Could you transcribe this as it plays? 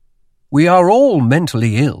"We are all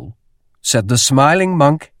mentally ill," said the smiling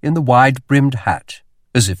monk in the wide-brimmed hat,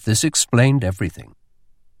 as if this explained everything.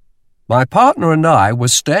 My partner and I were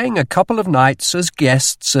staying a couple of nights as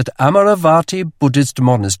guests at Amaravati Buddhist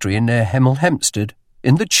monastery near Hemel Hempstead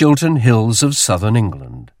in the Chiltern Hills of southern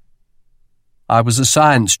England. I was a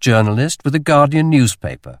science journalist with a Guardian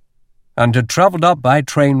newspaper and had travelled up by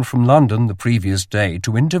train from London the previous day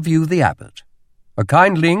to interview the abbot, a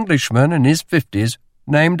kindly Englishman in his 50s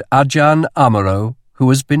named Ajahn Amaro, who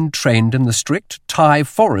has been trained in the strict Thai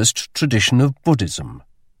forest tradition of Buddhism.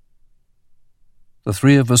 The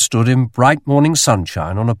three of us stood in bright morning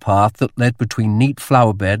sunshine on a path that led between neat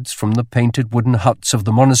flower beds from the painted wooden huts of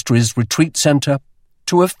the monastery's retreat centre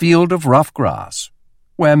to a field of rough grass,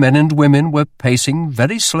 where men and women were pacing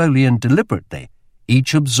very slowly and deliberately,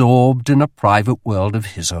 each absorbed in a private world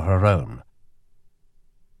of his or her own.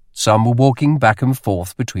 Some were walking back and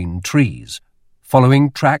forth between trees,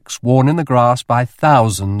 following tracks worn in the grass by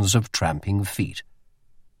thousands of tramping feet.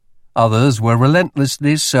 Others were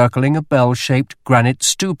relentlessly circling a bell-shaped granite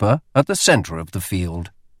stupa at the centre of the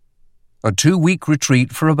field. A 2-week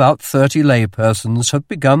retreat for about 30 laypersons had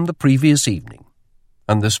begun the previous evening,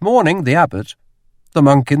 and this morning the abbot, the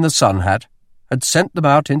monk in the sun hat, had sent them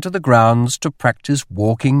out into the grounds to practice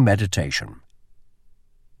walking meditation.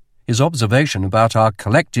 His observation about our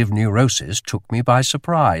collective neuroses took me by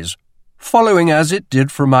surprise, following as it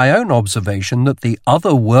did from my own observation that the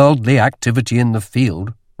otherworldly activity in the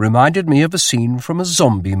field reminded me of a scene from a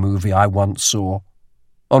zombie movie I once saw.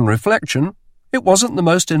 On reflection, it wasn't the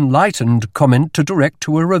most enlightened comment to direct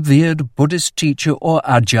to a revered Buddhist teacher or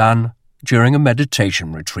ajahn during a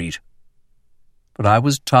meditation retreat. But I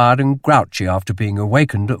was tired and grouchy after being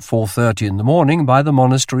awakened at 4:30 in the morning by the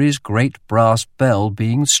monastery's great brass bell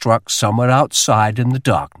being struck somewhere outside in the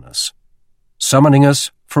darkness, summoning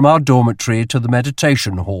us from our dormitory to the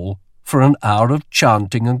meditation hall for an hour of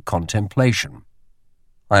chanting and contemplation.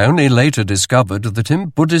 I only later discovered that in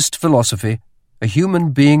Buddhist philosophy, a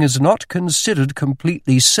human being is not considered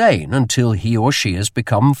completely sane until he or she has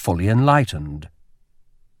become fully enlightened.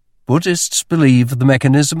 Buddhists believe the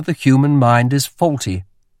mechanism of the human mind is faulty,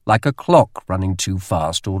 like a clock running too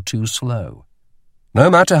fast or too slow. No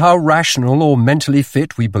matter how rational or mentally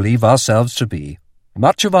fit we believe ourselves to be,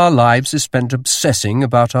 much of our lives is spent obsessing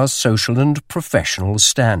about our social and professional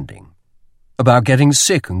standing, about getting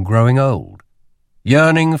sick and growing old,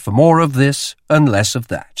 yearning for more of this and less of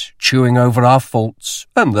that, chewing over our faults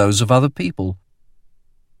and those of other people.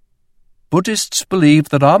 Buddhists believe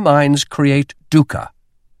that our minds create dukkha,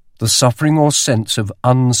 the suffering or sense of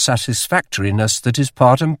unsatisfactoriness that is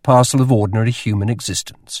part and parcel of ordinary human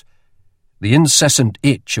existence, the incessant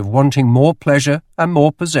itch of wanting more pleasure and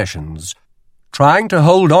more possessions, trying to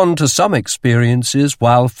hold on to some experiences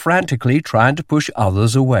while frantically trying to push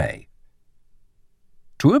others away.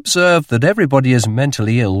 To observe that everybody is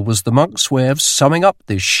mentally ill was the monk's way of summing up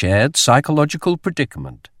this shared psychological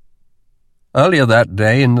predicament. Earlier that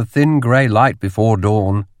day, in the thin grey light before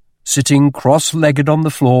dawn, sitting cross-legged on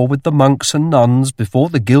the floor with the monks and nuns before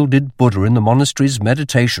the gilded Buddha in the monastery's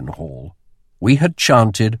meditation hall, we had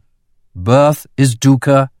chanted, "Birth is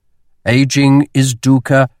dukkha, aging is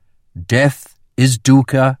dukkha, death is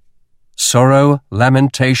dukkha, sorrow,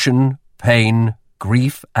 lamentation, pain,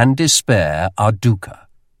 grief and despair are dukkha.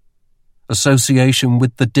 Association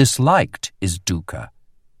with the disliked is dukkha.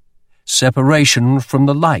 Separation from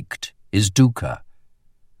the liked is dukkha.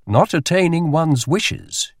 Not attaining one's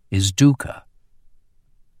wishes is dukkha."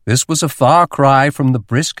 This was a far cry from the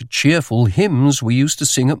brisk, cheerful hymns we used to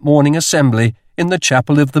sing at morning assembly in the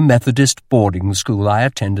chapel of the Methodist boarding school I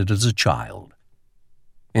attended as a child.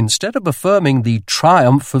 Instead of affirming the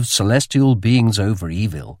triumph of celestial beings over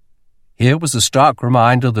evil, here was a stark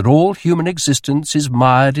reminder that all human existence is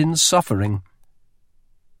mired in suffering.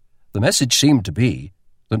 The message seemed to be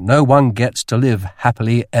that no one gets to live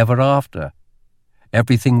happily ever after.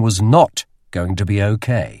 Everything was not going to be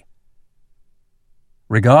okay.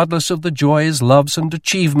 Regardless of the joys, loves, and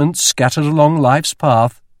achievements scattered along life's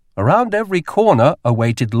path, around every corner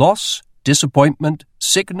awaited loss, disappointment,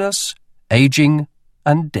 sickness, aging,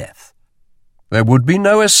 and death. There would be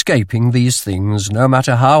no escaping these things, no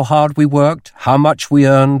matter how hard we worked, how much we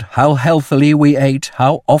earned, how healthily we ate,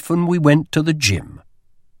 how often we went to the gym.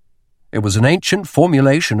 It was an ancient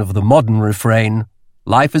formulation of the modern refrain,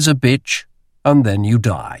 "Life is a bitch, and then you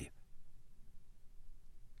die."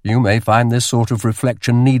 You may find this sort of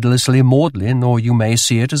reflection needlessly maudlin, or you may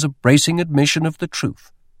see it as a bracing admission of the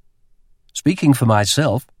truth. Speaking for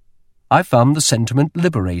myself, I found the sentiment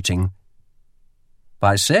liberating.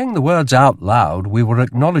 By saying the words out loud, we were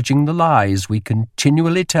acknowledging the lies we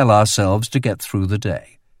continually tell ourselves to get through the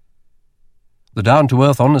day. The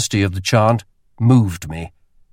down-to-earth honesty of the chant moved me.